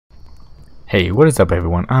Hey, what is up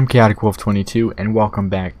everyone? I'm Chaotic Wolf 22 and welcome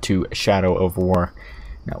back to Shadow of War.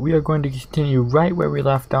 Now we are going to continue right where we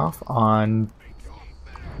left off on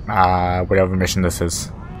whatever mission this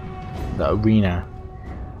is. The arena.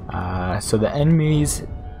 So the enemy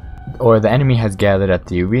has gathered at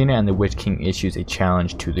the arena and the Witch King issues a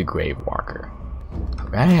challenge to the Grave Walker.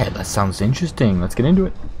 Alright, that sounds interesting. Let's get into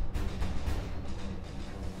it.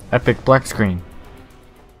 Epic black screen.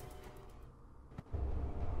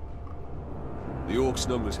 The Orcs'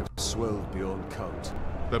 numbers have swelled beyond count.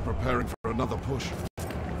 They're preparing for another push.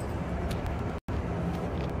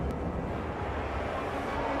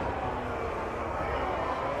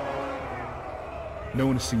 No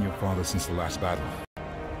one has seen your father since the last battle.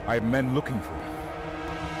 I have men looking for him.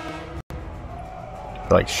 I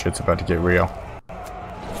feel like shit's about to get real.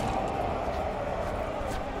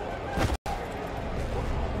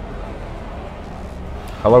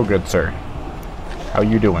 Hello, good sir. How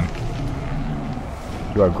you doing?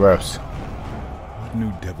 You are gross. What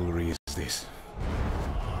new devilry is this?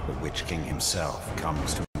 The Witch King himself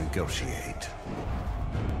comes to negotiate.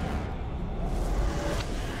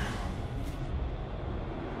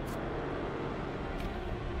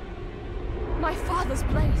 My father's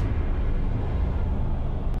blade.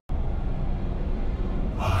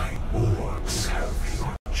 My orcs have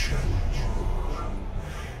your challenge.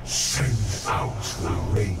 Send out the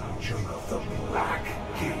Ranger of the Black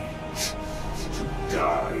Gate to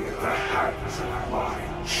die at the hands of my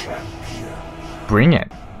champion. Bring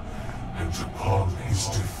it. And upon his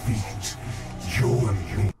defeat, your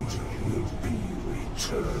leader will be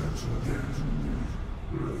returned.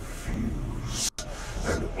 Refuse,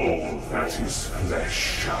 and all that is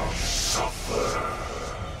flesh shall suffer.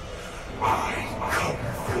 I come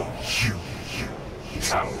for you,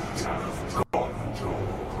 Town of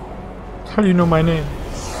Gondor. How do you know my name?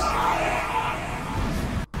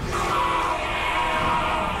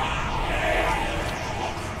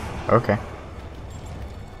 Okay.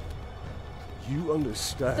 You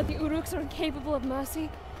understand? That the Uruks are incapable of mercy?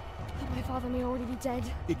 That my father may already be dead?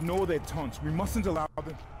 Ignore their taunts. We mustn't allow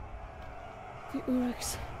them. The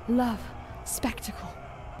Uruks love spectacle.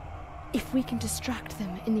 If we can distract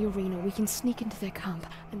them in the arena, we can sneak into their camp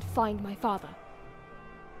and find my father.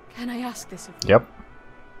 Can I ask this of you? Yep.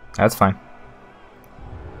 That's fine.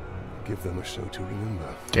 Give them a show to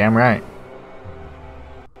remember. Damn right.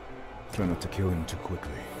 Try not to kill him too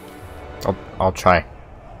quickly. I'll try.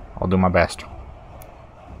 I'll do my best.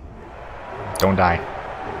 Don't die.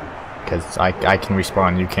 Because I can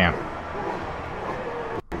respawn, you can't.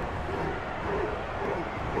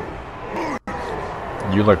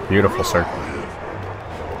 You look beautiful, sir.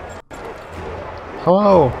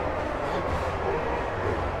 Hello!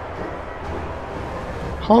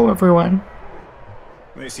 Hello, everyone.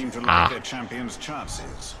 They seem to look at their champion's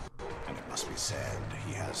chances. And it must be said,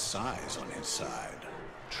 he has size on his side.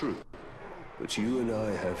 True. But you and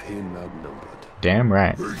I have him outnumbered. Damn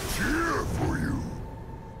right. They cheer for you.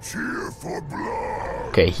 Cheer for blood.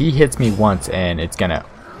 Okay, he hits me once and it's gonna...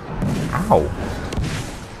 Ow.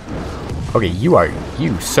 Okay, you,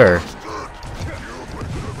 sir.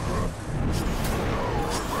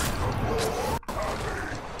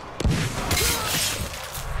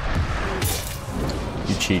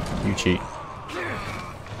 You cheat.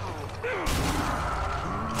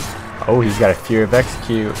 Oh, he's got a fear of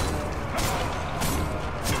execute.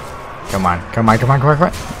 Come on.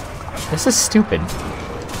 This is stupid.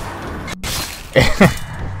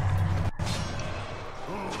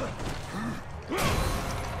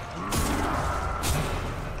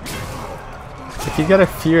 If he's got a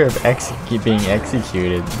fear of being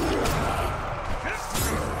executed.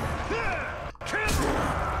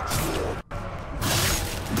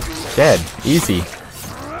 Dead. Easy.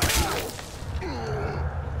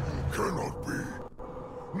 Cannot be.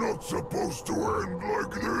 Not supposed to end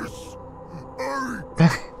like this. I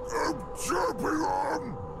am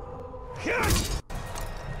champion.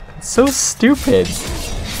 So stupid.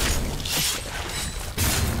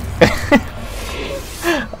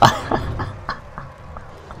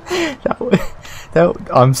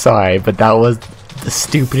 I'm sorry, but that was the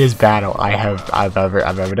stupidest battle I've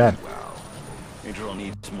ever done. Idril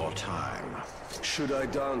needs more time. Should I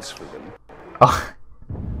dance for them? Oh.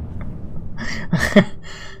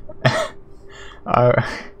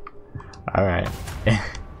 Alright.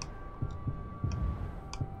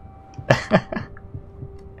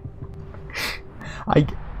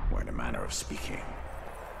 What a manner of speaking.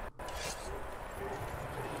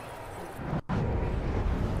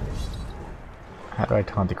 How do I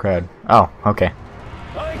taunt the crowd? Oh, okay.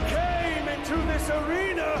 I came into this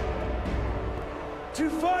arena to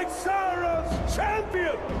fight Sauron's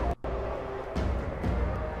champion!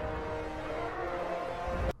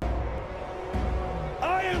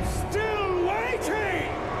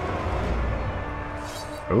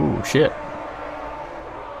 Oh shit.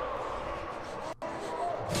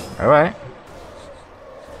 Alright.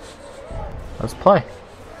 Let's play.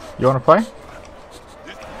 You wanna play?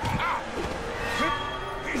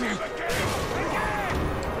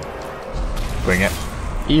 Bring it.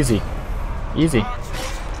 Easy. Easy.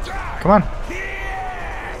 Come on.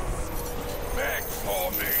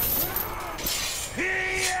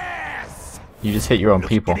 You just hit your own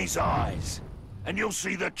people. Look in his eyes, and you'll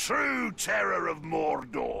see the true terror of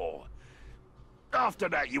Mordor. After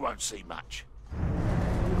that, you won't see much.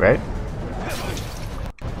 Right?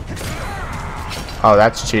 Oh,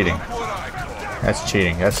 that's cheating. That's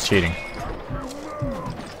cheating. That's cheating.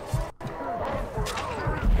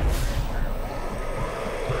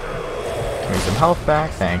 Give me some health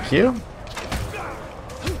back. Thank you.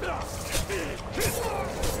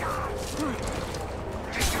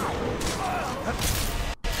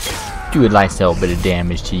 Do a nice little bit of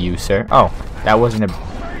damage to you, sir. Oh, that wasn't a...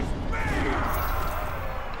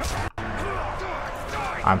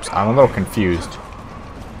 I'm a little confused.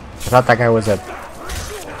 I thought that guy was a...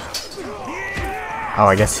 Oh,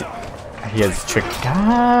 I guess he has a trick.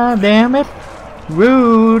 God damn it!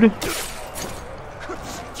 Rude!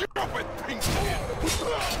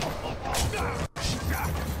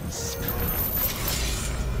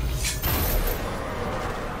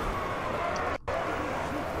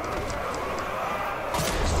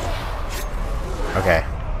 Okay.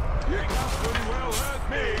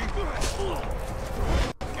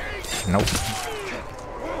 Nope.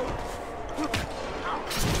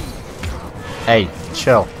 Hey,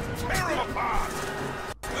 chill.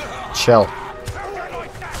 Chill.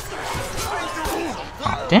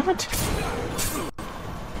 Oh, damn it.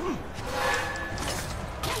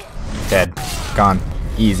 Dead. Gone.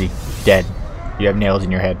 Easy. Dead. You have nails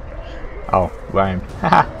in your head. Oh, Ryan.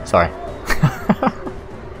 Haha. Sorry.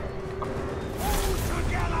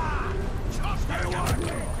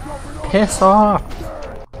 Piss off!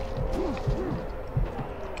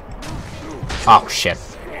 Oh shit.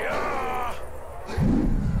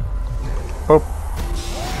 Oh.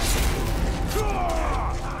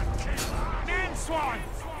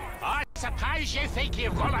 I suppose you think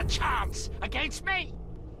you've got a chance against me?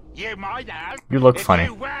 You might have. You look funny. If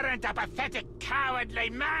you weren't a pathetic, cowardly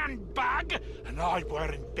man-bug, and I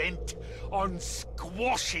weren't bent on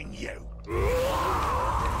squashing you.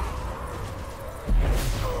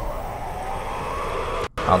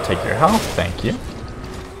 I'll take your health, thank you.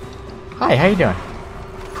 Hi, how you doing?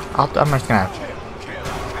 I'm just gonna...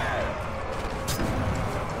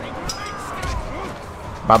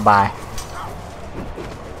 Bye-bye.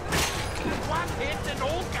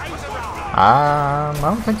 I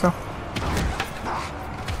don't think so.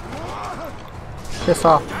 Piss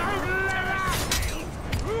off.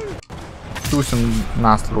 Do some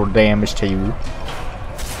nice little damage to you.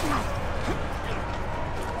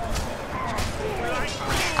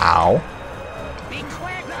 Ow.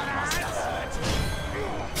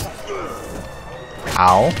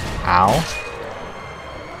 Ow. Ow.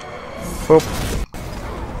 Boop.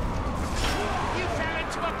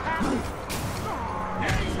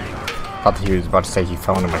 Thought that he was about to say he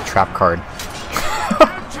fell into my trap card.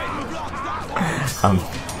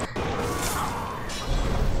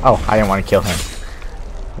 Oh, I didn't want to kill him.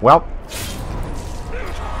 Well.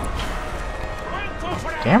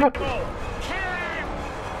 Damn it.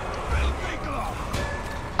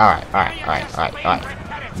 Alright.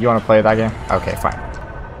 You wanna play that game? Okay, fine.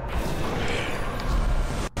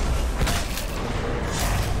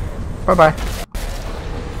 Bye-bye.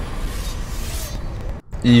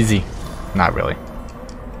 Easy. Not really.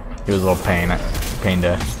 He was a little pain to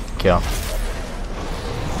kill.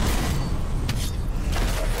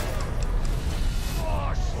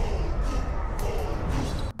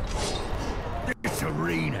 This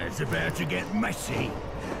arena's about to get messy.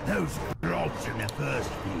 Those blobs in the first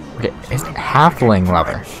few. Okay, it's halfling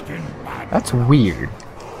leather. That's weird.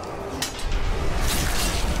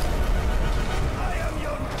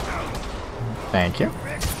 Thank you.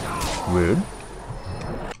 Rude.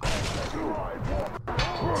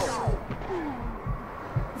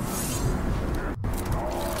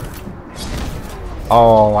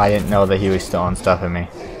 Oh, I didn't know that he was throwing stuff at me.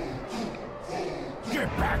 Get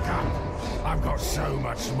back up. I've got so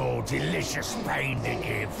much more delicious pain to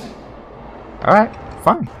give. Alright,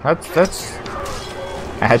 fine.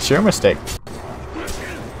 That's your mistake.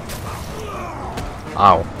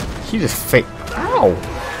 Ow. He just fake. Ow!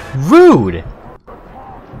 Rude!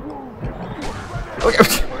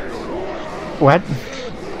 What?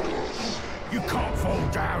 You can't fall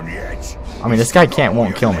down yet. I mean, this guy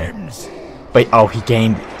won't kill me. Wait, oh, he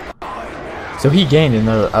gained. So he gained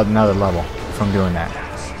another level from doing that.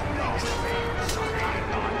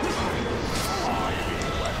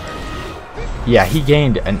 Yeah, he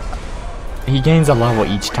gains a level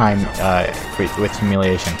each time with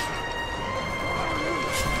humiliation.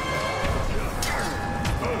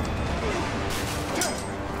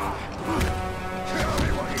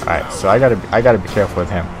 Alright, so I gotta be careful with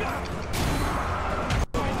him.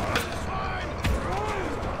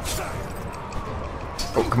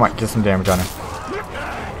 Oh, come on, get some damage on him.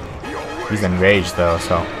 He's enraged though,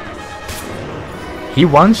 so he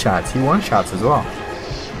one-shots as well.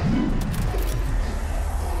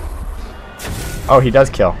 Oh, he does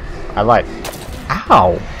kill. I lied.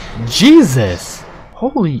 Ow! Jesus!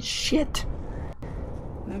 Holy shit!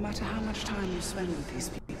 No matter how much time you spend with these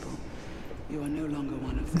people, you are no longer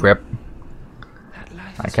one of them. Rip.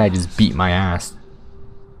 That guy just beat my ass.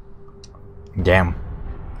 Damn.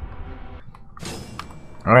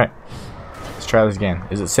 Alright. Let's try this again.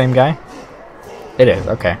 Is it the same guy? It is,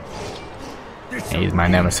 okay. He's my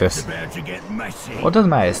nemesis. Well, it doesn't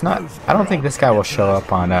matter. It's not. I don't think this guy will show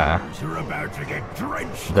up on the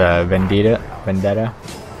vendetta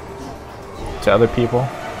to other people.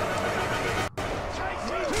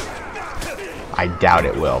 I doubt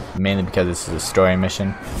it will, mainly because this is a story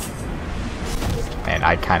mission, and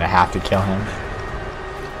I kind of have to kill him.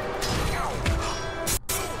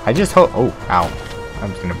 I just hope. Oh, ow!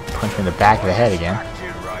 I'm just gonna punch him in the back of the head again.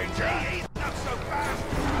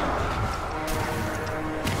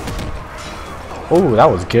 Oh, that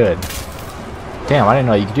was good. Damn, I didn't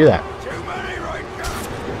know you could do that.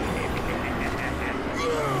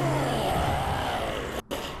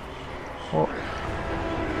 Oh.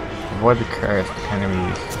 Avoid the curse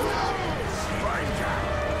enemies.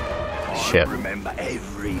 Shit. Remember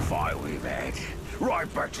every fight we've had,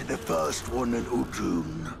 right back to the first one at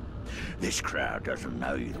Udun. This crowd doesn't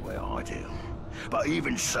know you the way I do, but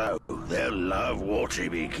even so, they'll love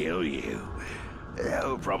watching me kill you.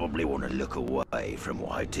 They'll probably want to look away from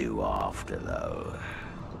what I do after, though.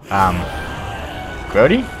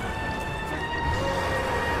 Grody?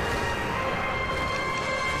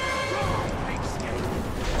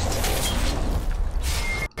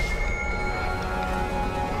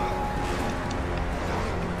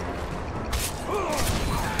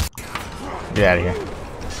 Get out of here.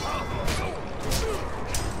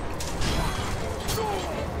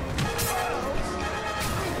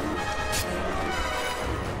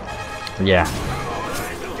 Yeah.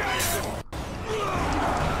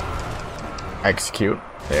 Execute.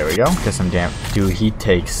 There we go. Get some damage. Dude, he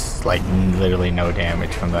takes like literally no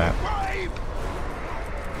damage from that.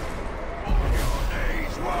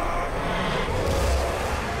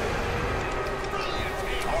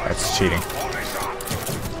 That's cheating.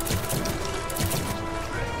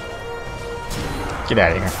 Get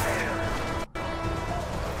out of here.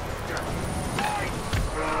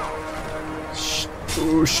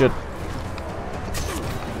 Oh shit.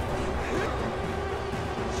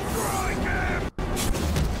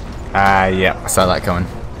 Yeah, I saw that coming.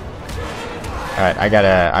 Alright, I'm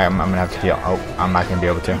gonna have to heal. Oh, I'm not gonna be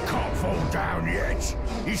able to. Can't fall down yet.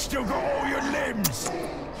 You still got all your limbs.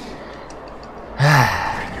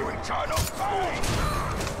 You eternal pain.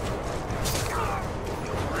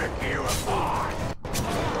 Rip you apart.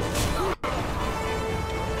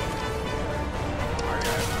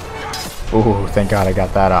 Ooh, thank God I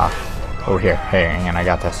got that off. Oh, here, hey, hang on, I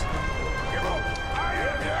got this.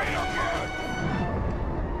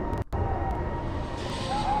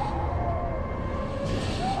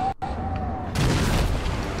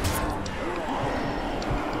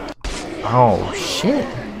 Oh shit!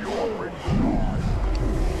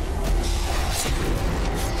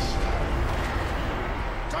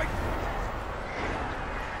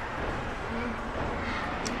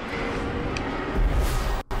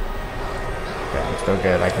 Okay, I'm still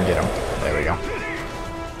good. I can get him. There we go.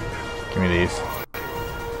 Give me these.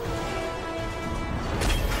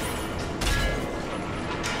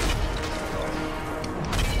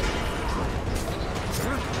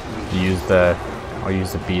 I'll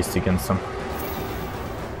use the beast against them.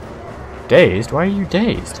 Dazed? Why are you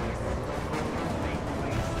dazed?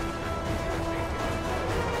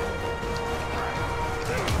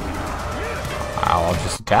 I'll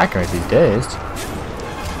just attack him if he's dazed.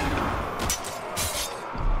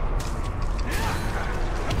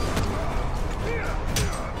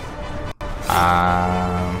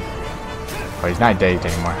 Oh, he's not dazed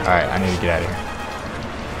anymore. Alright, I need to get out of here.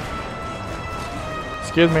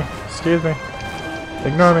 Excuse me. Excuse me.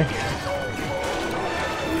 Ignore me.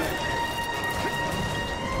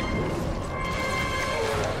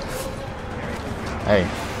 Hey.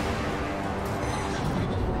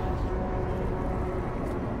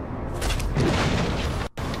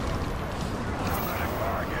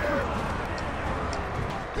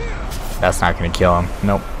 That's not gonna kill him.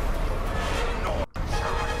 Nope.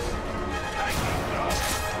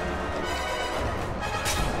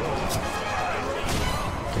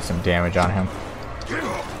 Get some damage on him.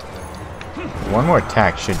 One more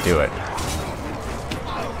attack should do it.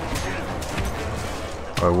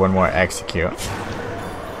 Or one more execute.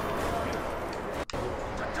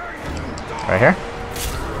 Right here?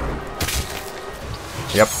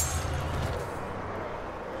 Yep.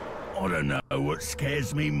 I don't know what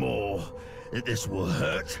scares me more, that this will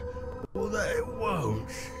hurt, or that it won't.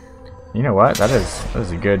 You know what? That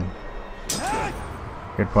is a good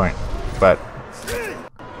point. But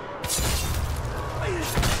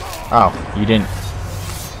oh, you didn't.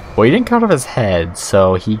 Well, you didn't cut off his head,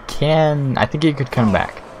 so he can. I think he could come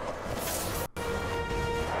back.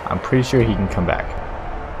 I'm pretty sure he can come back.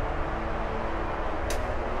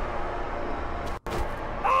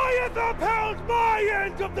 I have upheld my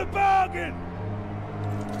end of the bargain,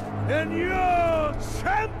 and your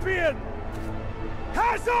champion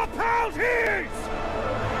has upheld his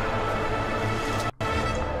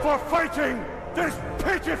for fighting this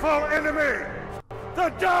pitiful enemy. The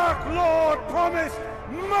Dark Lord promised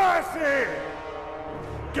mercy.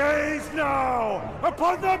 Gaze now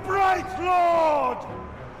upon the Bright Lord.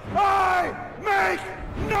 I make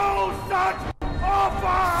no such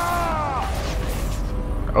offer.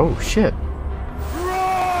 Oh shit.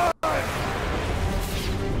 Run!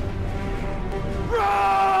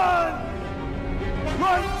 Run!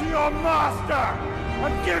 Run to your master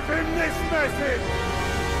and give him this message.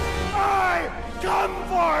 I come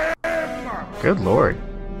for him! Good lord.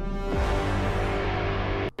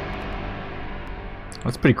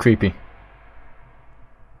 That's pretty creepy.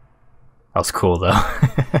 That was cool though.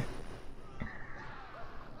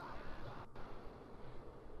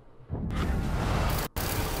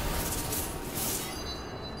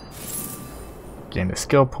 Gain a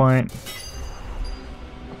skill point.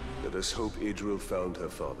 Let us hope Idril found her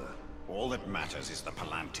father. All that matters is the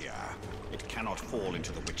Palantir. It cannot fall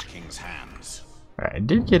into the Witch King's hands. Alright, I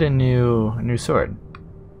did get a new sword.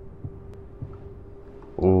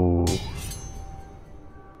 Ooh.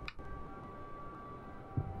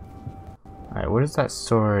 Alright, what is that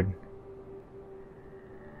sword?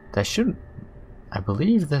 That should... I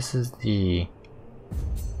believe this is the...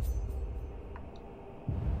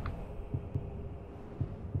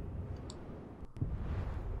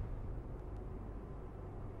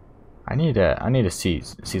 I need to see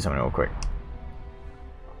something real quick.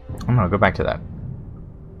 I'm gonna go back to that.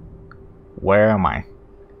 Where am I?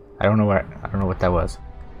 I don't know what that was.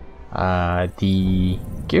 The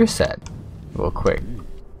gear set, real quick.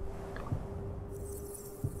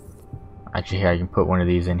 Actually, here I can put one of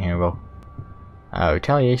these in here.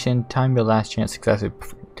 Retaliation. Time your last chance successfully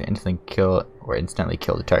to instantly kill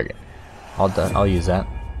the target. I'll use that.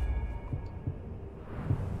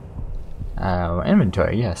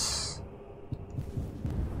 Inventory, yes.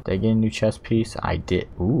 Did I get a new chest piece? I did.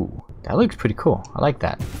 Ooh, that looks pretty cool. I like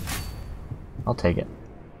that. I'll take it.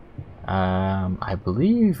 I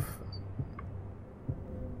believe...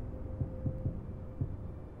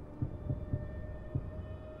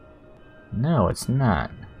 No, it's not.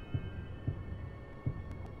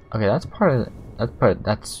 Okay, that's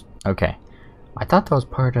okay. I thought that was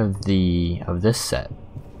part of this set.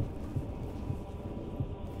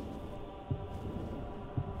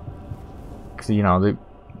 Cause you know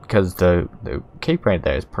because the cape right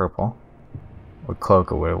there is purple, or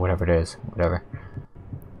cloak, or whatever it is, whatever.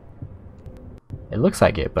 It looks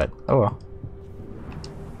like it, but oh well.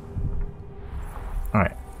 All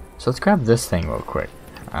right, so let's grab this thing real quick.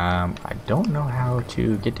 I don't know how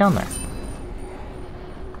to get down there.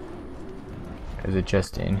 Is it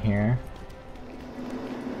just in here?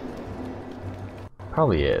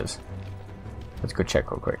 Probably is. Let's go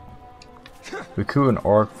check real quick. Recruit an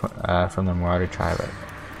orc from the Marauder tribe.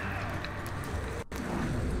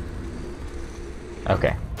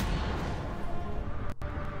 Okay.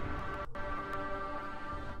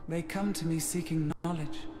 They come to me seeking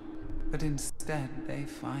knowledge, but instead they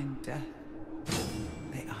find death.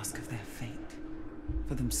 They ask of their fate,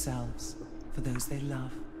 for themselves, for those they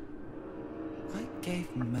love. I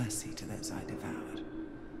gave mercy to those I devoured,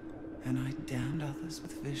 and I damned others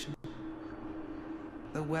with vision.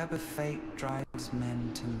 The web of fate drives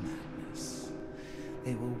men to madness.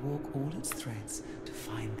 They will walk all its threads to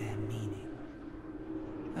find their meaning,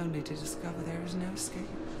 only to discover there is no escape.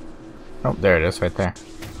 Oh, there it is, right there.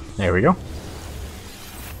 There we go.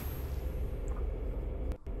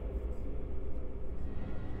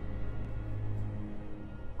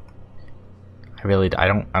 I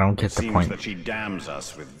don't get the point. It seems that she damns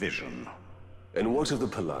us with vision. And what of the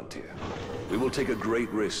Palantir? We will take a great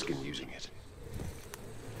risk in using it.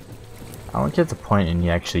 I don't get the point in you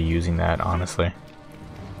actually using that, honestly.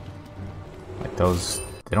 Like those,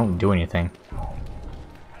 they don't do anything.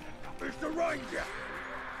 Mr. Ranger!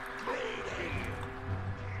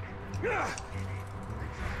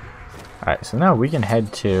 Alright, so now we can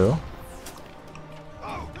head to...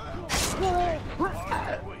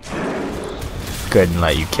 Good, and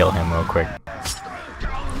let you kill him real quick.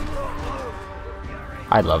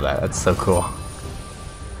 I love that, that's so cool.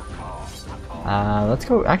 Let's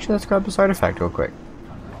go, actually let's grab this artifact real quick.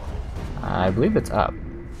 I believe it's up.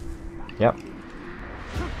 Yep.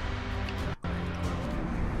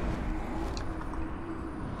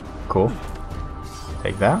 Cool.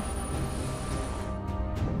 Take that.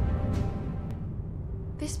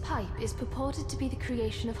 This pipe is purported to be the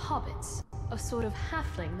creation of hobbits, a sort of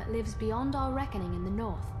halfling that lives beyond our reckoning in the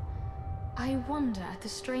north. I wonder at the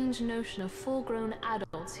strange notion of full-grown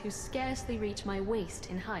adults who scarcely reach my waist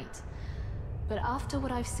in height. But after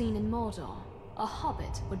what I've seen in Mordor, a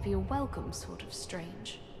hobbit would be a welcome sort of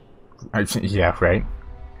strange. Yeah, right.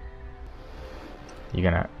 You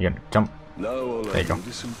gonna jump? Now all There I you go. need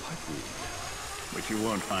is some pipe weed. Which you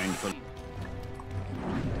won't find for...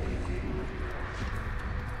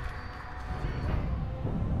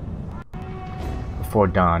 Before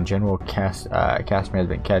dawn, General Casimir has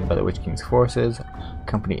been captured by the Witch King's forces.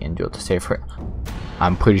 Company Indra to save her.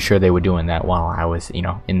 I'm pretty sure they were doing that while I was, you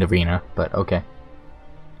know, in the arena, but okay.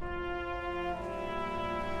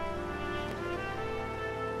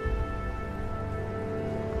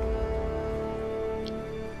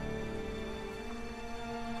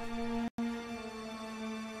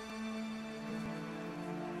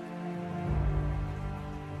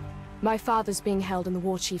 My father's being held in the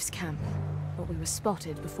war chief's camp, but we were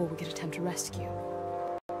spotted before we could attempt a rescue.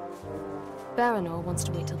 Baranor wants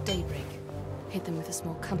to wait till daybreak, hit them with a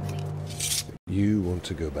small company. You want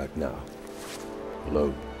to go back now?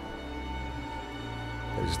 Alone?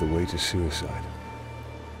 That is the way to suicide.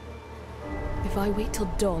 If I wait till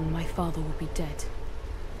dawn, my father will be dead.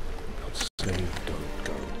 I'm not saying don't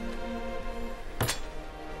go.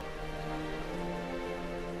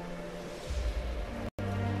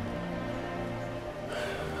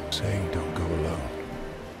 I'm saying don't go alone.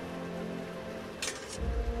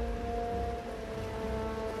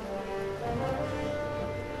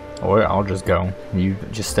 Or I'll just go. You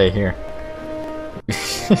just stay here.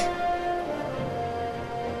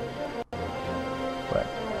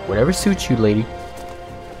 Whatever suits you, lady.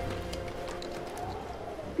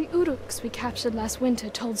 The Uruks we captured last winter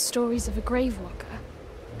told stories of a grave walker.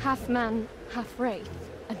 Half man, half wraith.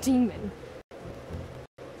 A demon.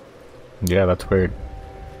 Yeah, that's weird.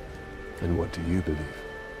 And what do you believe?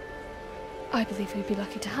 I believe we'd be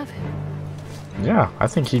lucky to have him. Yeah, I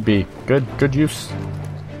think he'd be good use.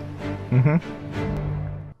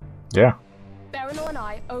 Yeah. Baranor and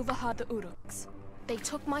I overheard the Uruks. They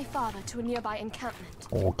took my father to a nearby encampment.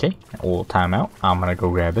 Okay, a little timeout. I'm gonna go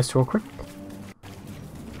grab this real quick,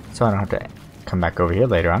 so I don't have to come back over here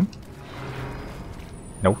later on.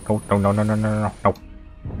 No.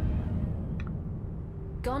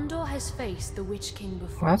 Gondor has faced the Witch King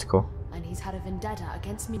before. Well, that's cool. And he's had a vendetta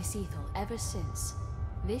against Minas Ithil ever since.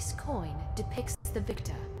 This coin depicts the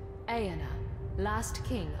victor, Eomer, last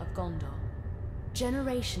king of Gondor.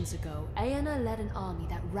 Generations ago, Eomer led an army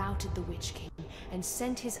that routed the Witch King and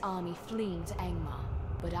sent his army fleeing to Angmar.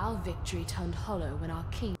 But our victory turned hollow when our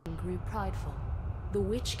king grew prideful. The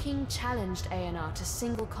Witch King challenged Eomer to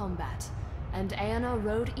single combat, and Eomer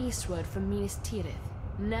rode eastward from Minas Tirith,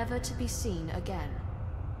 never to be seen again.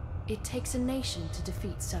 It takes a nation to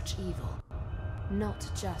defeat such evil, not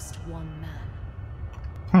just one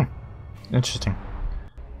man. Interesting.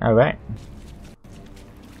 Alright.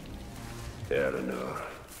 Eomer,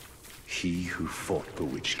 he who fought the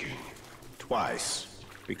Witch King. Twice,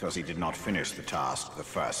 because he did not finish the task the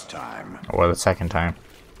first time. Or the second time.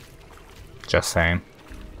 Just saying.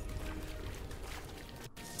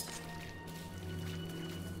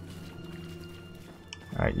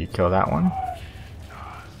 Alright, you kill that one.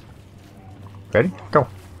 Ready? Go.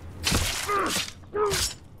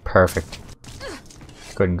 Perfect.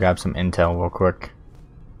 Go ahead and grab some intel real quick.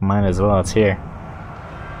 Might as well, it's here.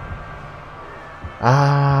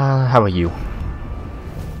 How about you?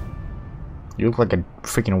 You look like a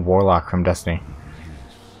freaking warlock from Destiny.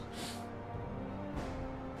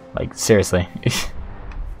 Like, seriously. I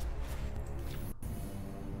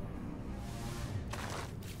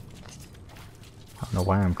don't know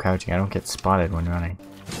why I'm crouching. I don't get spotted when running.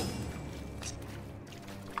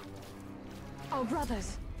 Our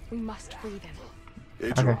brothers, we must free them.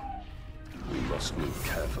 Idril, we must move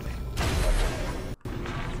carefully.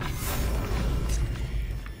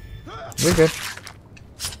 You're good.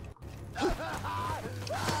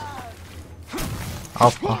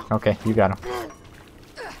 Oh, okay, you got him.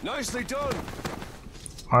 Nicely done.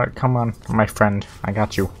 Alright, come on, my friend. I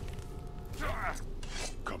got you.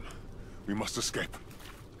 Come, we must escape.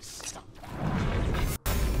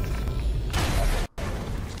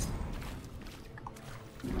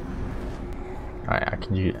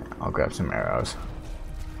 Alright, I'll grab some arrows.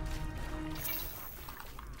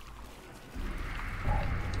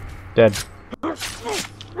 Dead.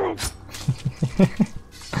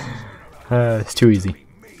 It's too easy.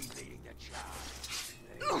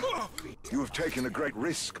 You have taken a great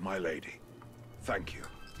risk, my lady. Thank you.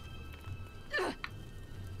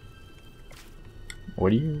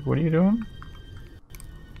 What are you doing?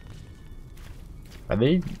 Are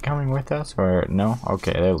they coming with us or no?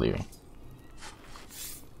 Okay, they're leaving.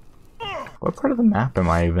 What part of the map am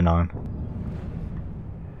I even on?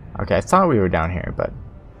 Okay, I thought we were down here, but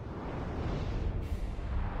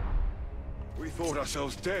We thought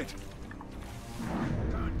ourselves dead.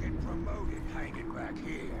 Can't get promoted hanging back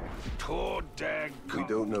here. Poor dag. We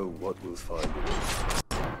don't know what we'll find.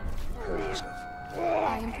 Prepare yourself.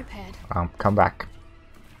 I am prepared. come back.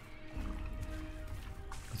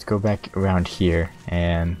 Let's go back around here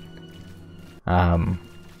and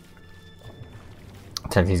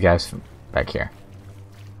take these guys back here.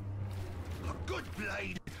 A good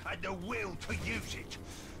blade and the will to use it.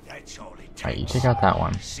 That's all it takes. Alright, you take out that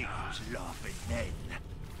one. See who's laughing then.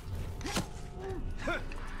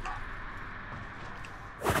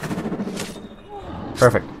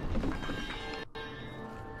 Perfect.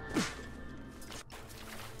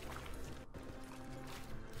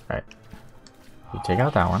 Alright. You take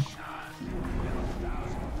out that one.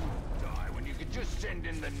 Die when you could just send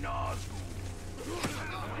in the nozzle.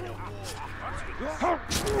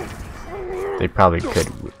 They probably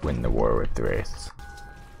could win the war with the Wraiths.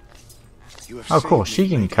 You have Oh cool, saved she me,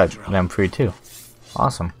 can Lady cut Drum. them free too.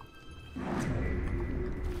 Awesome.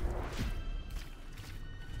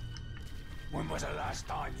 When was the last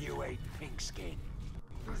time you ate pink skin?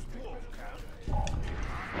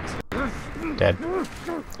 Dead.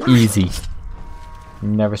 Easy.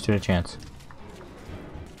 Never stood a chance.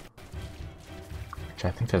 Actually,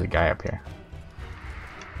 I think there's a guy up here.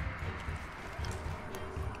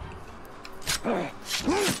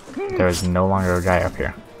 There is no longer a guy up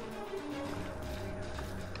here.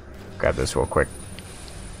 Grab this real quick.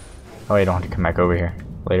 Oh, you don't have to come back over here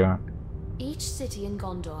later on. Each city in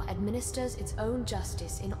Gondor administers its own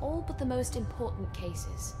justice in all but the most important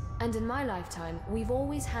cases. And in my lifetime, we've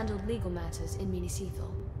always handled legal matters in Minas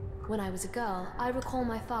Ithil. When I was a girl, I recall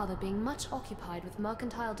my father being much occupied with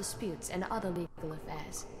mercantile disputes and other legal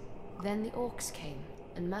affairs. Then the orcs came,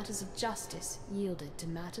 and matters of justice yielded to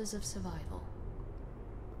matters of survival.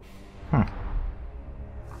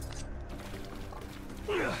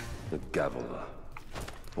 The gavel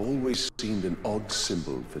always seemed an odd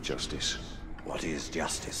symbol for justice. What is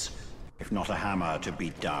justice, if not a hammer to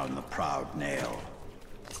beat down the proud nail?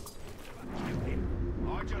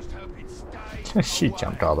 I just hope it stays. She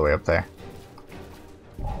jumped all the way up there.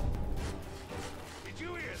 Did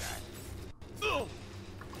you hear that?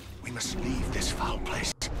 We must leave this foul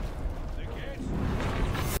place.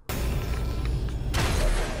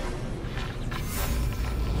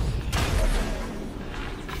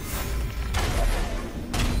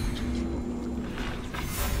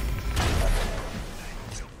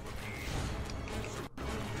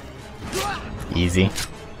 Easy.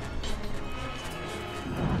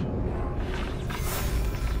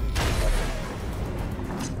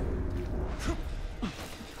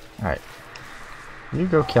 Alright. You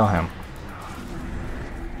go kill him.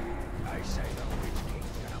 I say the Witch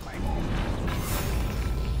King's gonna make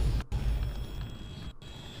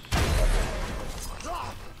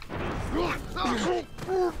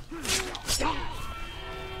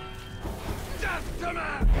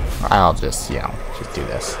I'll just, you know, just do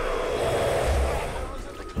this.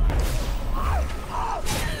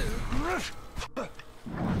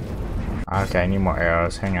 Okay, I need more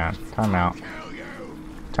arrows. Hang on. Time out.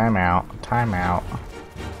 Time out. Time out.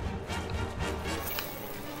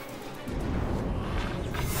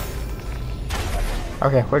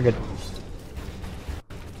 Okay, we're good.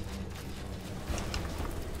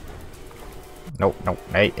 Nope, nope.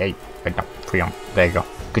 Hey, hey. Wait, no. Free on. There you go.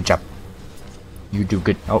 Good job. You do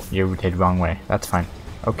good. Oh, you rotated wrong way. That's fine.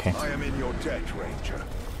 Okay. I am in your debt, Ranger.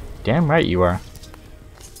 Damn right you are.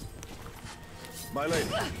 My lady,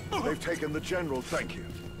 they've taken the general, thank you.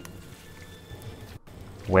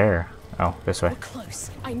 Where? Oh, this way. We're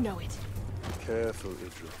close. I know it. Careful,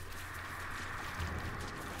 Idril.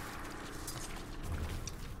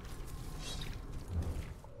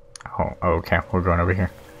 Oh, okay, we're going over here.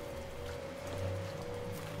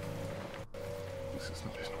 This is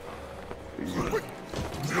not it.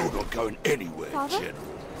 You're not going anywhere, General.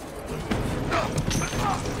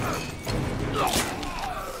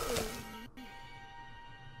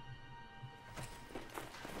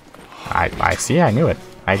 I see. I knew it.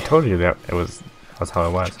 I told you that that's how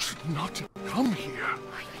it was. Not come here.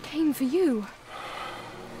 I came for you.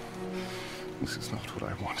 This is not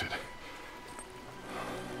what I wanted.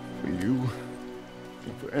 For you,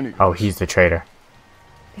 or for any. Oh, he's the traitor.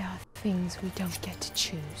 There are things we don't get to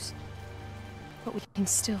choose, but we can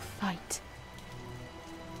still fight.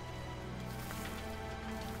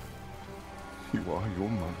 You are your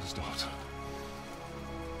mother's daughter.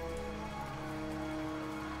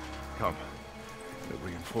 Come. The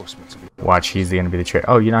reinforcements will be. Watch, he's gonna be the traitor.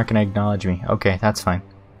 Oh, you're not gonna acknowledge me. Okay, that's fine.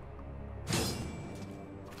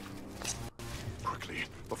 Quickly,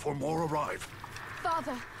 before more arrive.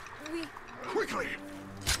 Father, we... Quickly!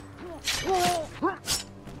 I'm looking forward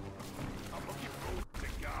to the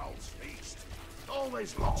gal's feast.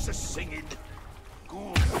 Always lots of singing.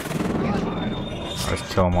 Good.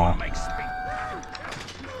 Let's kill them all.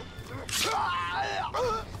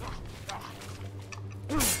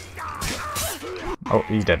 Oh,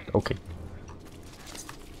 he's dead. Okay.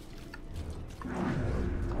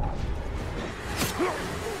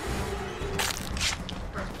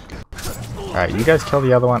 Alright, you guys kill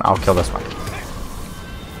the other one, I'll kill this one.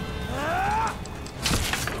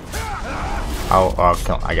 I'll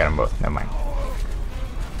kill. I got them both. Never mind.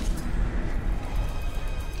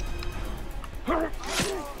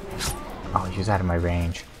 Oh, he's out of my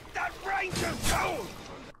range. That range of gold!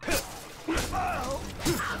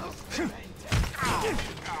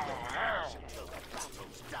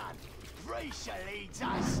 Risha leads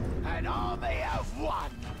us, an army of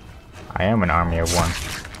one. I am an army of one.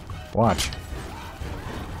 Watch.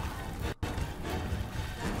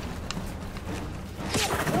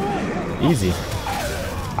 Easy.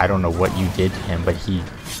 I don't know what you did to him, but he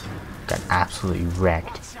got absolutely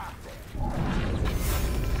wrecked.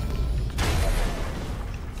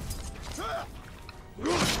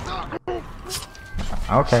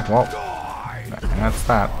 Okay, well, that's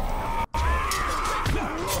that.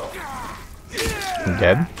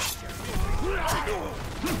 Dead.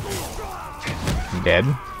 Dead.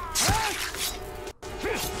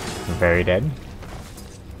 Very dead.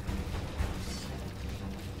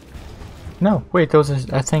 No, wait, there was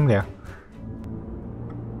a thing there.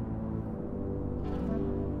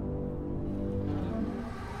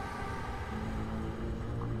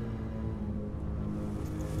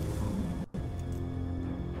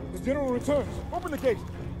 The general returns. Open the gate.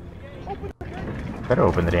 Open the gate. Better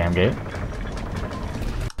open the damn gate.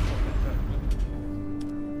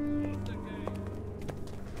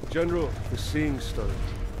 General, the Seeing Stone.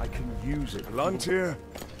 I can use it. Palantir,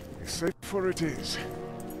 safer it is.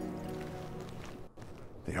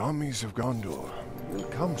 The armies of Gondor will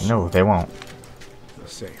come soon. No, they won't. You're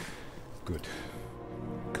safe. Good.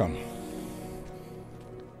 Come.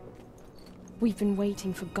 We've been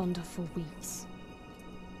waiting for Gondor for weeks.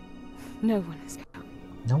 No one has come.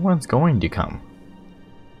 No one's going to come.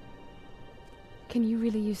 Can you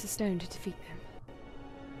really use the stone to defeat them?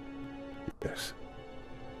 Yes.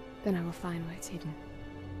 Then I will find where it's hidden.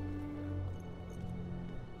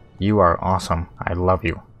 You are awesome. I love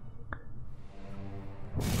you.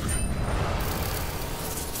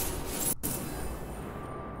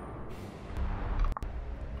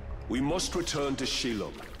 We must return to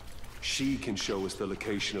Shelob. She can show us the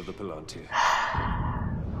location of the Palantir.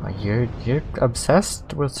 You're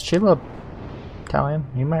obsessed with Sheila, Talion.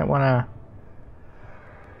 You might wanna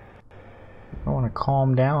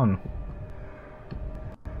calm down.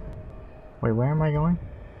 Wait, where am I going?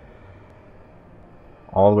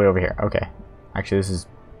 All the way over here. Okay. Actually, this is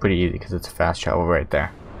pretty easy because it's a fast travel right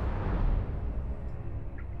there.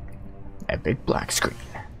 Epic black screen.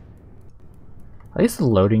 At least the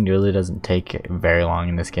loading really doesn't take very long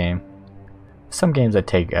in this game. Some games that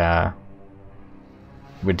take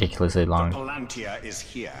ridiculously long. The Palantir is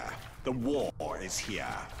here. The war is here.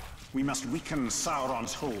 We must weaken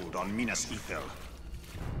Sauron's hold on Minas Ithil.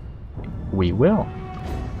 We will.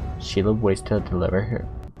 Shelob waits to deliver her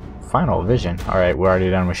final vision. Alright, we're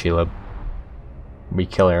already done with Shelob. We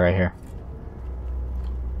kill her right here.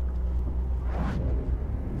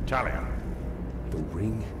 Talia. The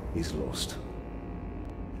ring is lost.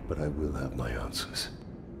 But I will have my answers.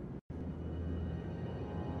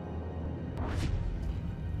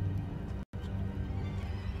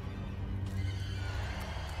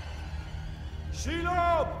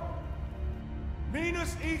 Shelob!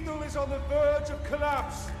 Minas Ithil is on the verge of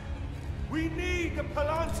collapse. We need the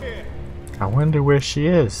Palantir! I wonder where she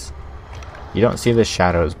is. You don't see the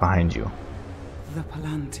shadows behind you. The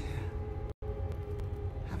Palantir.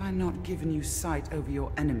 Have I not given you sight over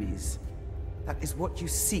your enemies? That is what you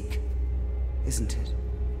seek, isn't it?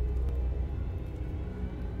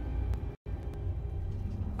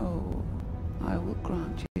 Oh, I will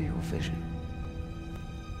grant you your vision.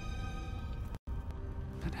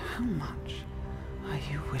 But how much are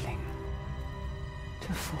you willing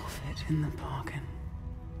to forfeit in the bargain?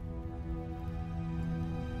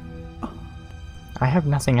 I have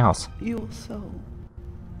nothing else. Your soul.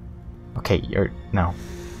 Okay, no.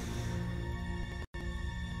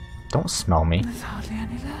 Don't smell me. There's hardly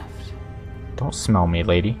any left. Don't smell me,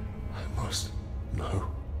 lady. I must know.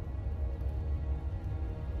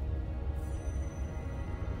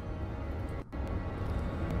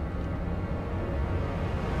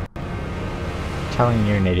 Telling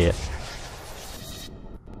you're an idiot.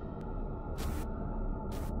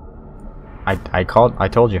 I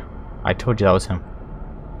told you. I told you that was him.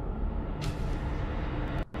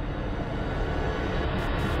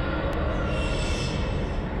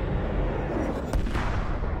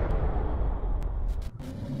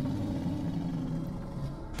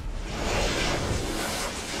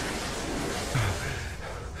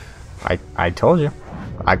 I told you.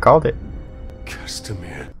 I called it.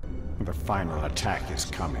 Castamere. The final attack is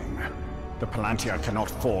coming. The Palantir cannot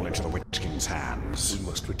fall into the Witch King's hands. We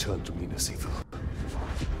must return to Minas Ithil.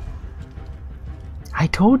 I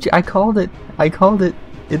told you. I called it. I called it.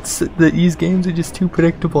 It's these games are just too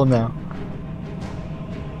predictable now.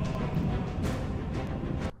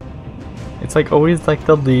 It's like always like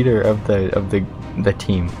the leader of the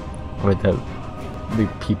team or the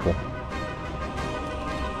people.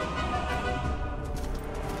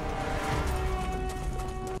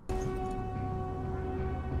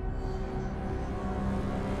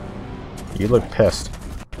 You look pissed.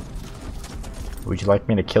 Would you like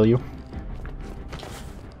me to kill you?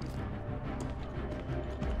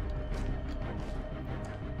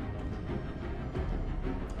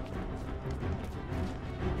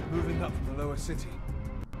 Moving up from the lower city.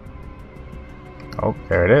 Oh,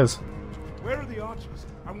 there it is. Where are the archers?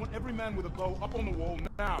 I want every man with a bow up on the wall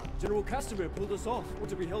now. General Castamere pulled us off. We're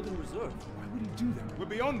to be held in reserve. Why would he do that? We're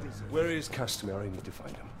beyond reserve. Where is Castamere? I need to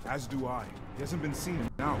find him. As do I. He hasn't been seen in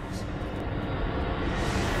hours.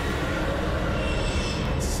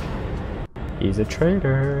 He's a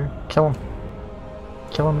traitor. Kill him.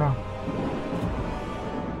 Kill him now.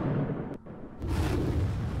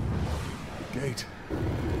 Gate.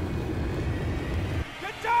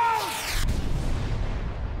 Get down!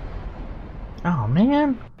 Oh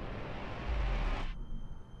man.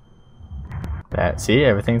 See,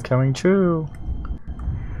 everything's coming true.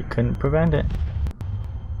 You couldn't prevent it.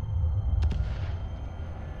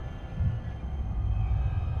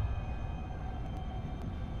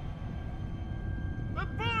 They're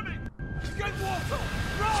burning! Get water!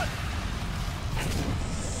 Run!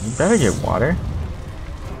 You better get water.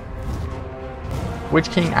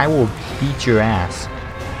 Witch King, I will beat your ass.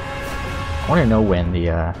 I want to know when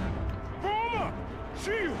the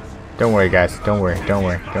Don't worry, guys. Don't worry. Don't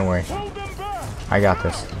worry. Don't worry. I got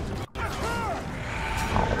this.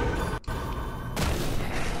 Oh.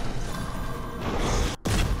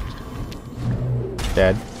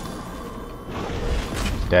 Dead.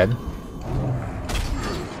 Dead.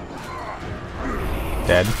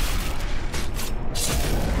 Dead.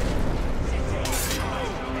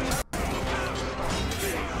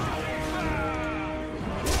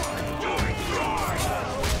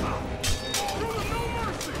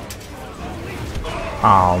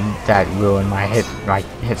 Oh, that ruined my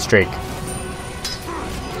hit streak.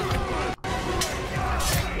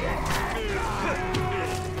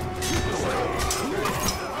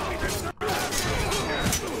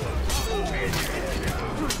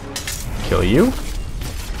 Kill you?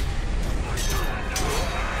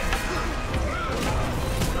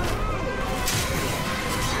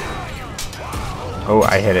 Oh,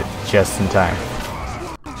 I hit it just in time.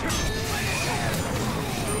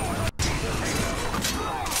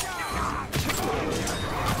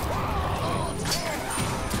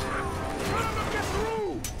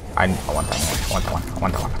 I want that one. I want that one. I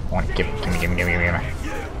want that one. I want it. Give me.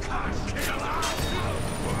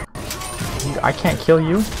 I can't kill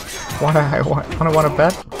you. Wanna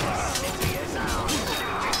bet?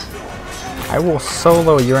 I will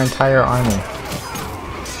solo your entire army.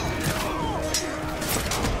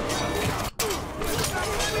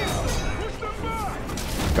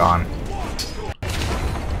 Gone.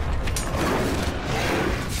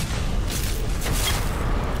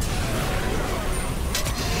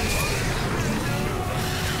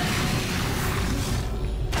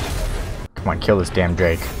 Come on, kill this damn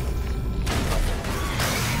Drake.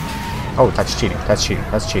 Oh, that's cheating. That's cheating.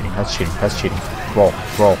 That's cheating. That's cheating. That's cheating. Roll.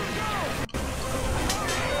 Roll.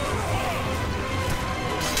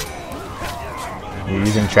 You're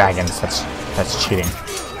using dragons. That's cheating.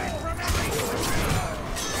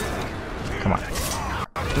 Come on.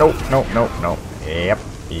 Nope. Nope. Nope. Nope. Yep.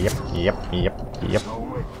 Yep. Yep. Yep. Yep.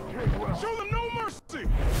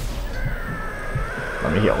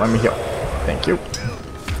 Let me heal. Let me heal. Thank you.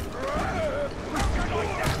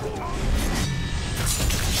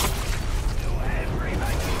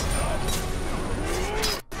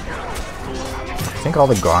 I think all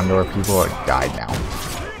the Gondor people are died now.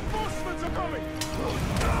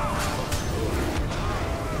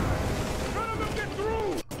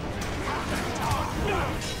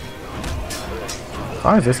 As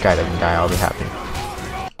long as this guy doesn't die, I'll be happy.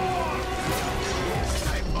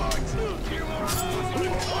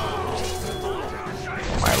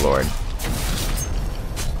 Oh my lord.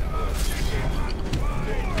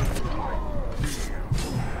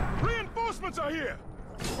 Reinforcements are here.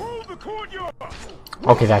 Hold the courtyard.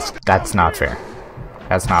 Okay, that's not fair.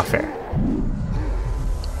 That's not fair.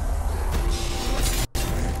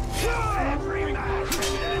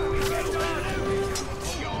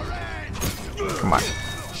 Come on.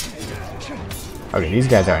 Okay, these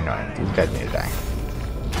guys are annoying. These guys need to die.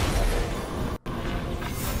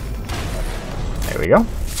 There we go.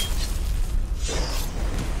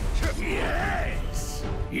 Yes,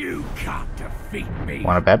 you can't defeat me.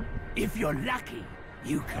 Wanna bet? If you're lucky,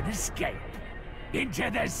 you can escape.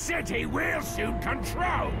 Into the city we'll soon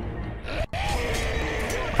control.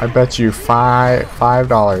 I bet you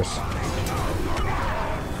 $5.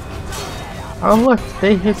 Oh look,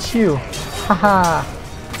 they hit you. Haha.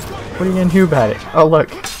 What are you gonna do about it? Oh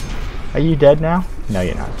look. Are you dead now? No,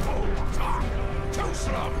 you're not.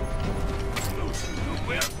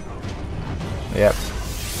 Yep.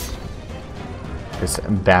 This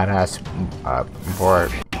badass Vor,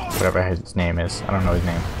 whatever his name is. I don't know his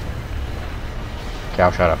name. Okay,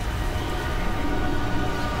 I'll shut up.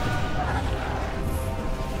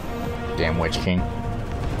 Damn Witch King.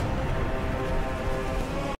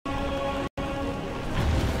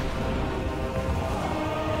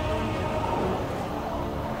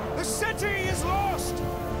 The city is lost.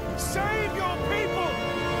 Save your people.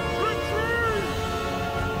 Retreat.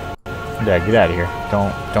 Yeah, get out of here.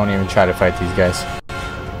 Don't even try to fight these guys.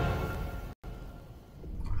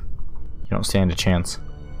 You don't stand a chance.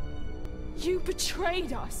 You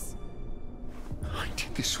betrayed us. I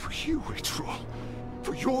did this for you, Ritual.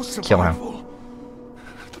 For your Kill him. survival.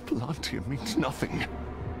 The blood here means nothing.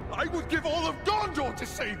 I would give all of Gondor to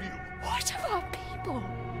save you. What of our people?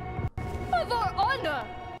 Of our honor?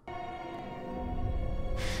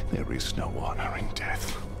 There is no honor in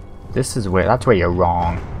death. That's where you're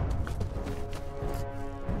wrong.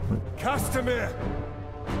 Castamere.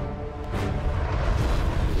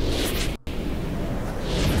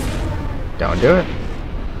 Don't do it.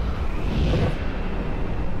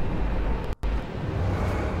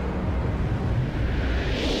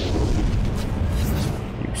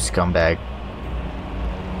 You scumbag.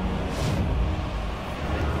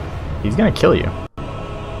 He's gonna kill you.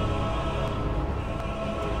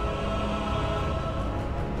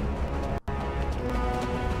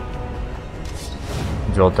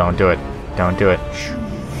 Joel, don't do it. Don't do it.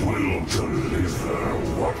 You will deliver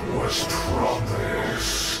what was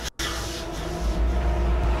promised.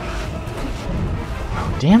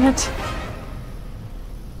 Damn it.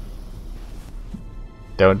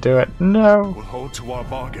 Don't do it. No. We'll hold to our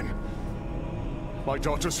bargain. My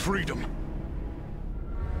daughter's freedom.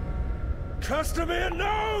 Castamere,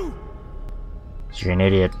 no! You're an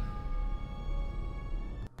idiot.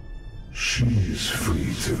 She is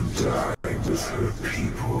free to die with her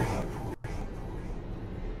people.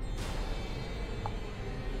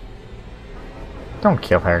 Don't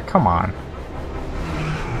kill her. Come on.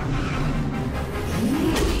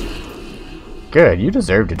 Good. You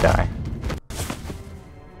deserve to die.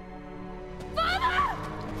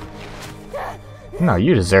 No,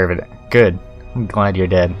 you deserve it. Good. I'm glad you're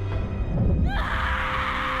dead.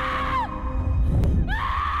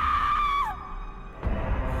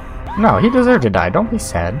 No, he deserved to die. Don't be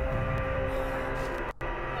sad.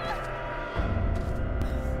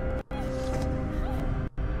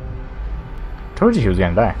 Told you he was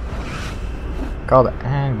gonna die. Called it.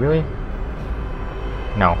 Really?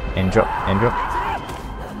 No. Enjoy. Enjoy.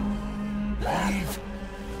 Leave.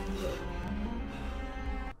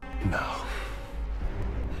 No.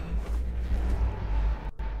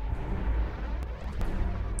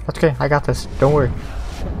 That's okay. I got this. Don't worry.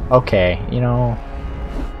 Okay. You know,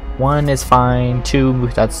 1 is fine. 2,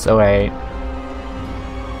 that's alright.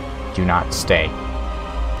 Do not stay.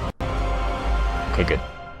 Okay, good.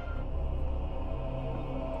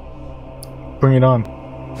 Bring it on.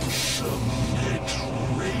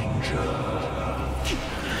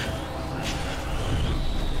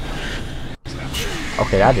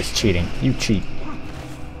 Okay, that is cheating. You cheat.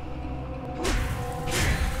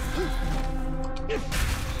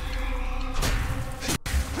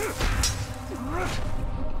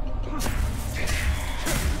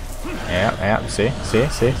 Yeah, see?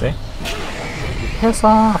 Piss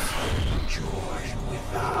off!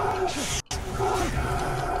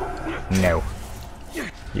 No.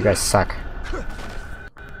 You guys suck.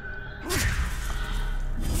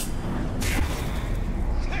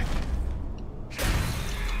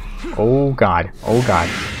 Oh god, oh god,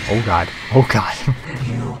 oh god, oh god.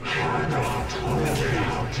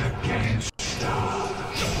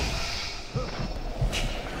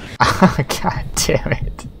 God damn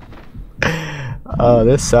it. Oh,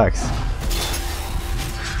 this sucks.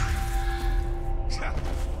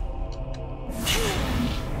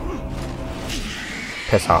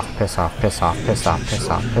 Piss off, piss off, piss off, piss off, piss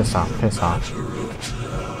off, piss off, piss off.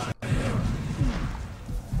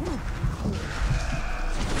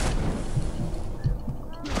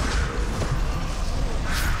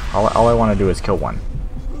 All I want to do is kill one.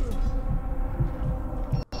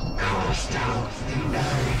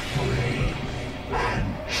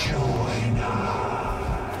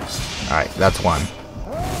 Alright, that's one.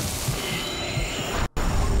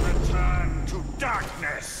 Return to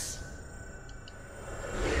darkness.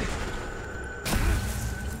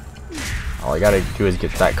 All I gotta do is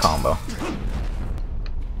get that combo.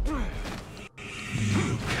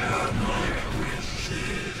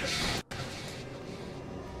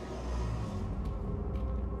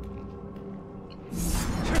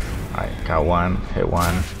 Alright, got one, hit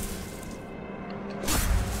one.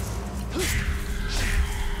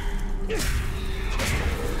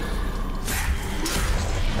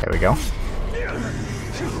 There we go.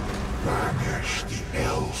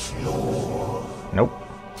 Nope.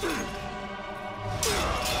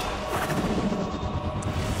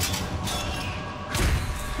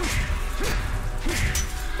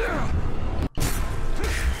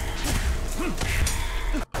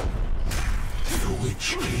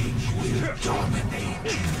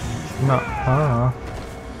 No.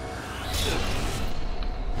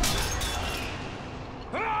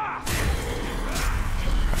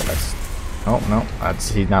 That's, oh no, that's,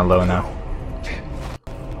 he's not low enough.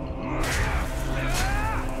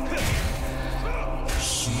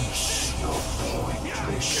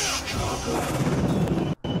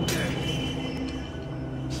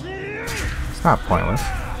 It's not pointless.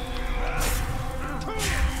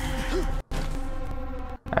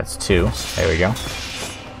 That's 2. There we go.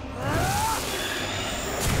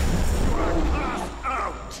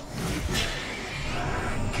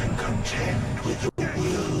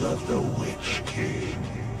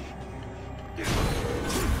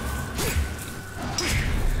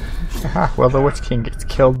 Haha, well, the Witch King gets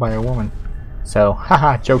killed by a woman. So,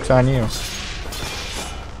 haha, joke's on you.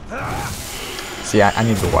 See, I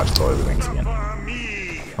need to watch Lord of the Rings again.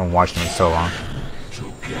 I've been watching it so long.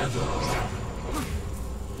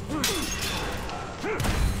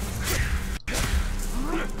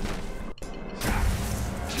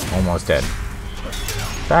 Almost dead.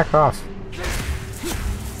 Back off.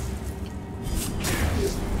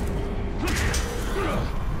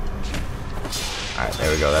 Alright,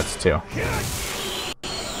 there we go, that's 2.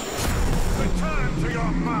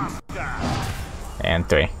 And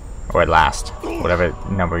 3. Or last. Whatever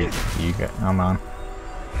number you get. I'm on.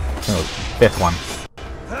 Oh, 5th one.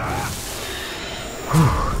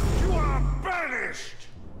 You are banished.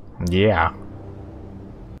 Yeah.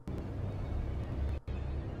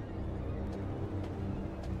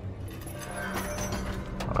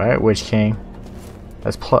 Alright, Witch King.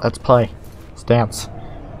 Let's play. Let's dance.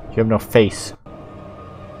 You have no face.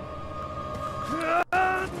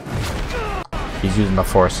 He's using the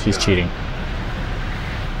Force. He's cheating.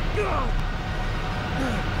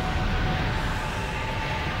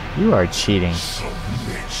 You are cheating.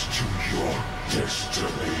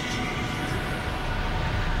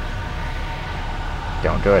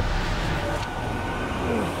 Don't do it.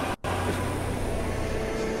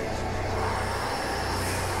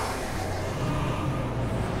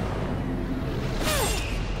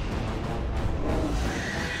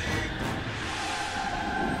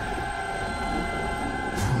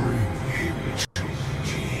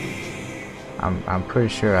 I'm pretty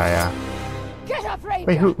sure I Get up, Ranger!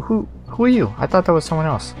 Wait, who are you? I thought that was someone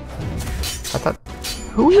else.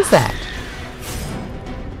 Who is that?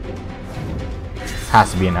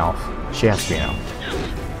 Has to be an elf. She has to be an elf.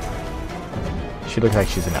 She looks like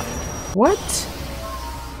she's an elf. What?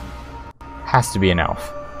 Has to be an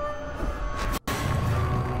elf.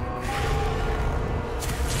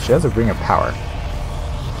 She has a ring of power.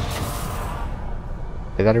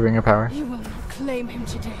 Is that a ring of power? You will not claim him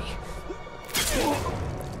today.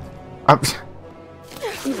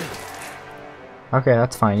 Okay,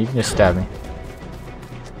 that's fine. You can just stab me.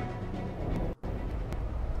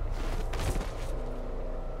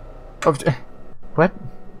 Oh, what?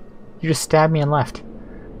 You just stabbed me and left.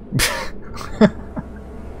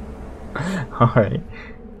 Alright.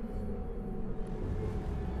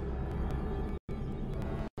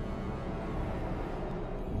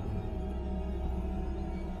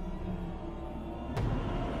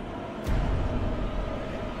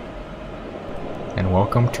 And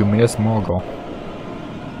welcome to Minas Morgul.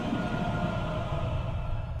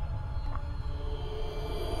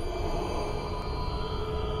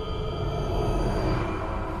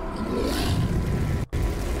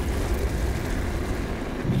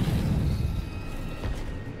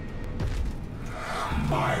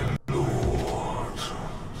 My lord,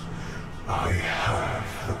 I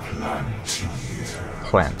have the Plantier.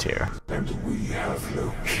 Plantier. And we have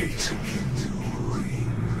located the new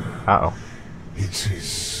ring. Uh-oh. It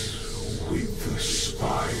is with the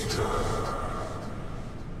spider.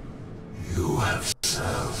 You have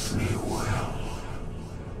served me well.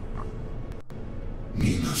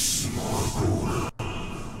 Minas Morgul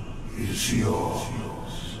is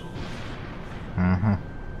yours.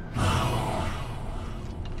 Now,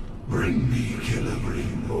 bring me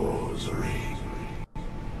Killigreemore's ring.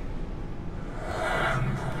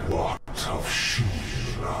 And what of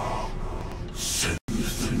Sheila? Send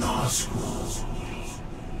the Nazgul.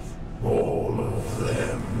 All of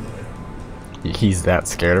them. He's that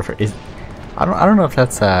scared of her. I don't know if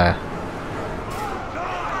that's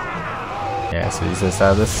yeah, so this is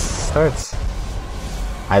how this starts.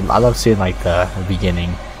 I love seeing like the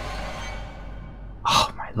beginning.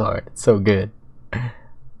 Oh my lord, it's so good.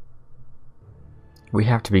 We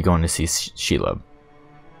have to be going to see Sheila.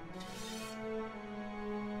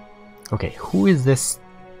 Okay, who is this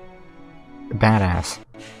badass?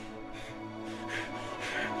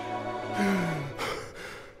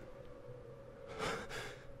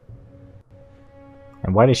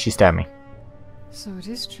 And why did she stab me? So it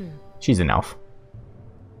is true. She's an elf.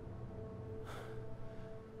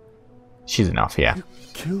 She's an elf, yeah. You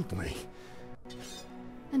killed me.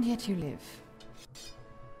 And yet you live.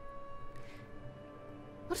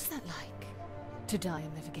 What is that like? To die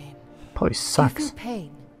and live again? Probably sucks. Do you feel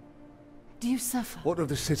pain? Do you suffer? What of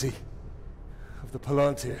the city? Of the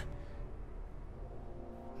Palantir?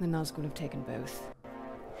 The Nazgul have taken both.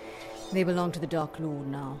 They belong to the Dark Lord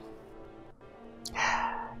now.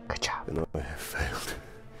 Good job. Then I have failed.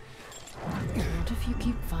 What if you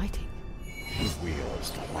keep fighting? He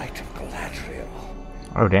wields the light of Galadriel.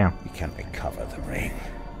 Oh damn. We can recover the ring.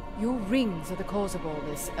 Your rings are the cause of all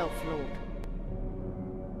this, Elf Lord.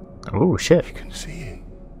 Oh shit. You can see him.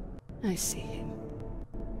 I see him.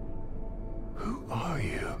 Who are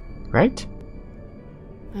you? Right?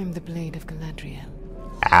 I'm the Blade of Galadriel.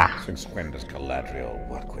 Ah. Since when does Galadriel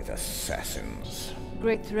work with assassins?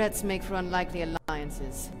 Great threats make for unlikely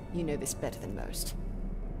alliances. You know this better than most.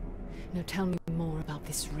 Now tell me more about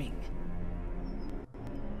this ring.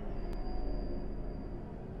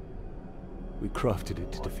 We crafted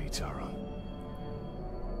it to defeat Sauron.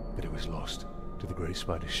 But it was lost to the Grey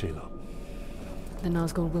Spider Shelob. The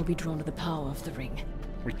Nazgul will be drawn to the power of the ring.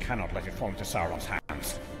 We cannot let it fall into Sauron's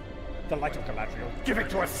hands. The light of Galadriel, give it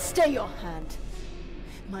to us! Stay your hand!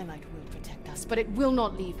 My light will protect us, but it will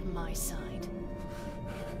not leave my side.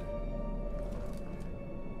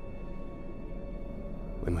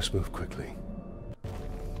 We must move quickly.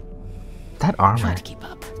 That armor Try to keep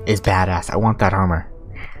up. is badass. I want that armor.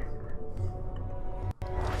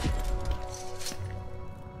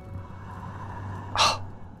 Oh,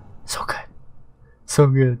 so good. So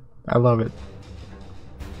good. I love it.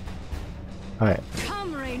 Alright.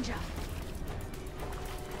 Come, Ranger!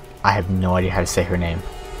 I have no idea how to say her name.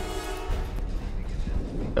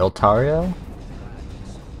 Iltario?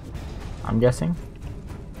 I'm guessing?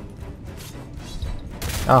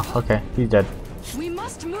 Oh, okay. He's dead. We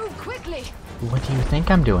must move quickly! What do you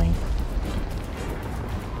think I'm doing?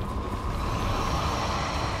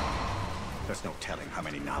 There's no telling how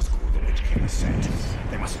many Nazgul the Witch King has sent.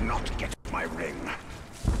 They must not get my ring.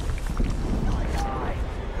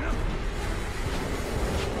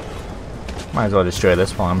 Might as well destroy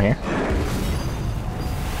this while I'm here. The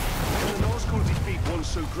Nazgul defeat one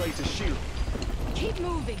so great as Shelob. Keep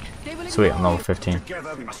moving. They will Sweet, I'm ignore level you. 15.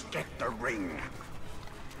 Together we must get the ring.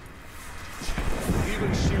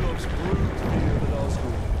 like Shelob's brood fear the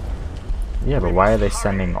Nazgul. Yeah, but why are they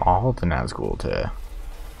sending all the Nazgul to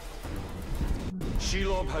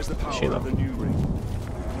Shelob has the power Shelob? of the new ring.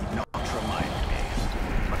 Not remind me.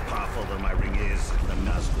 But powerful than my ring is, the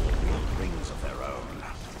Nazgul wield rings of their own.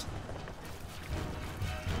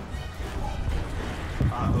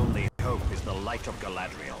 Our only hope is the light of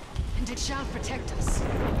Galadriel. And it shall protect us.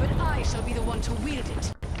 But I shall be the one to wield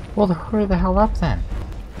it. Well, hurry the hell up then.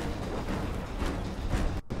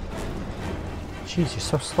 Jeez, you're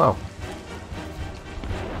so slow.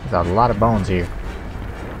 There's a lot of bones here.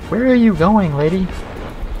 Where are you going, lady?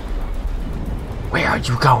 Where are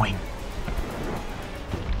you going?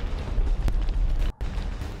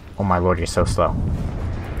 Oh my lord, you're so slow.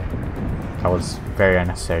 That was very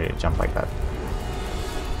unnecessary to jump like that.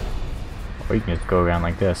 Or you can just go around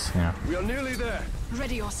like this, you know. We are nearly there.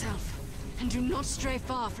 Ready yourself. And do not stray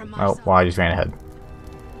far from my Oh, side. well, I just ran ahead.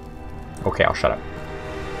 Okay, I'll shut up.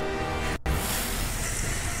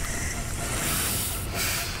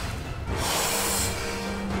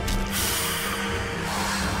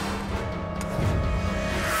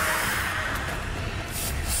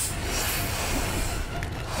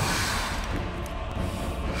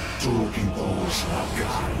 Turquibos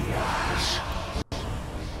Lagarias.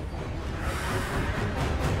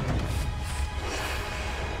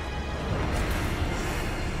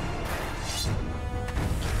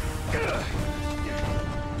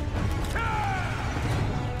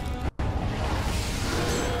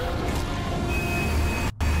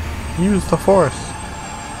 Use the force.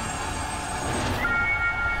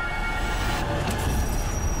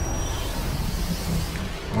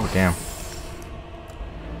 Oh, damn.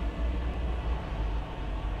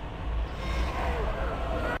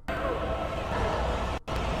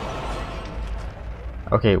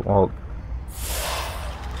 Okay, well...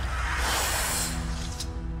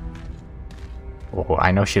 Well,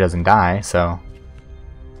 I know she doesn't die, so...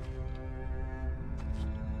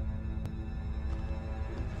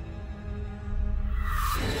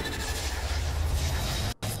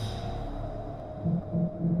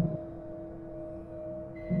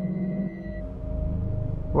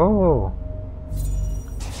 Whoa!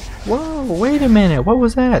 Whoa, wait a minute, what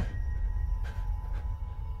was that?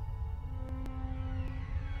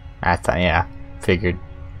 That's, yeah, figured.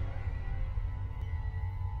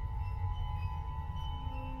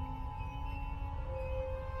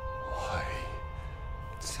 Why?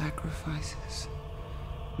 Sacrifices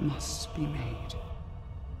must be made.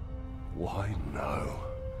 Why now?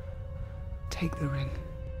 Take the ring.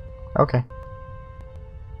 Okay.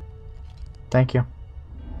 Thank you.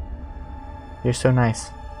 You're so nice.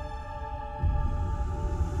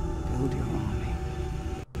 Build your army.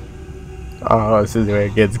 Oh, this is where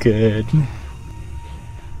it gets good.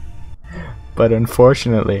 But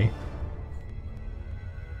unfortunately,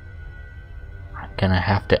 I'm gonna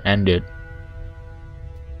have to end it.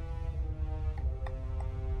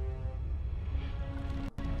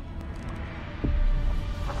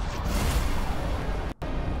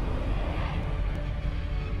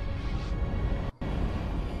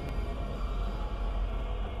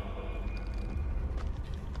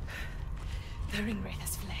 The ringwraith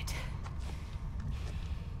has fled.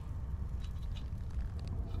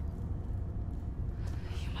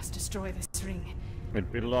 You must destroy this ring.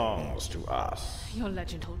 It belongs to us. Your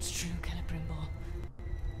legend holds true, Celebrimbor.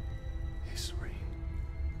 This ring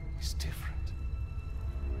is different.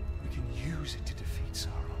 We can use it to defeat Sauron.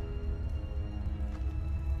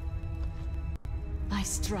 I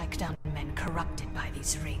strike down men corrupted by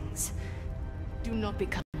these rings. Do not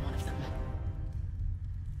become one of them.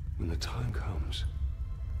 When the time comes,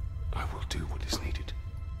 I will do what is needed.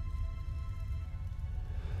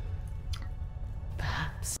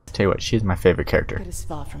 Perhaps. Tell you what, she's my favorite character Get as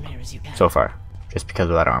far from here as you can. so far, just because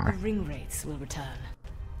of that armor. The ringwraiths will return.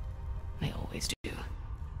 They always do.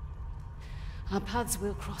 Our paths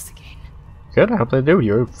will cross again. Good, I hope they do.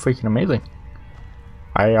 You're freaking amazing.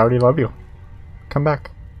 I already love you. Come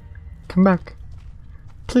back. Come back.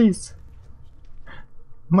 Please.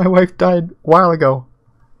 My wife died a while ago.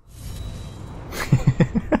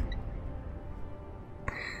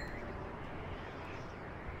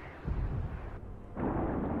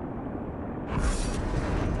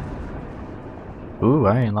 Ooh,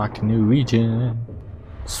 I unlocked a new region.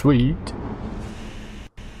 Sweet.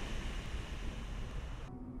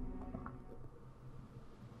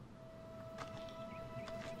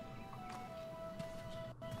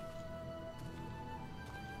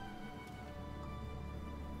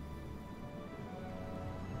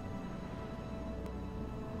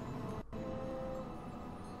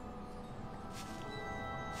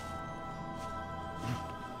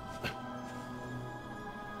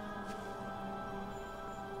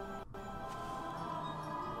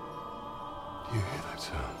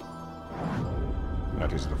 town?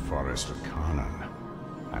 That is the forest of Canaan,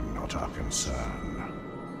 and not our concern.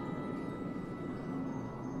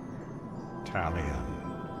 Talion.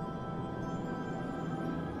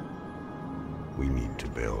 We need to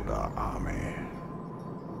build our army.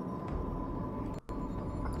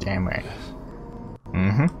 Damn right.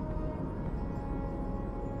 Mm-hmm.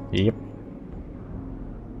 Yep.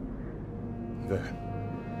 There.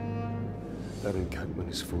 That encampment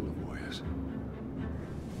is full of warriors.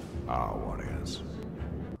 Our warriors.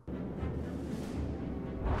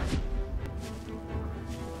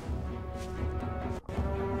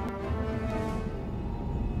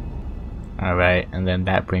 Alright, and then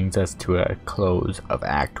that brings us to a close of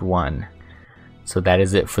Act 1. So that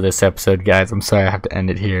is it for this episode, guys. I'm sorry I have to end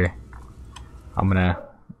it here. I'm gonna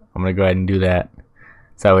go ahead and do that.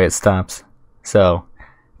 So that way it stops. So,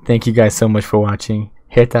 thank you guys so much for watching.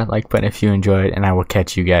 Hit that like button if you enjoyed, and I will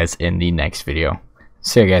catch you guys in the next video.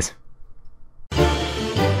 See you guys.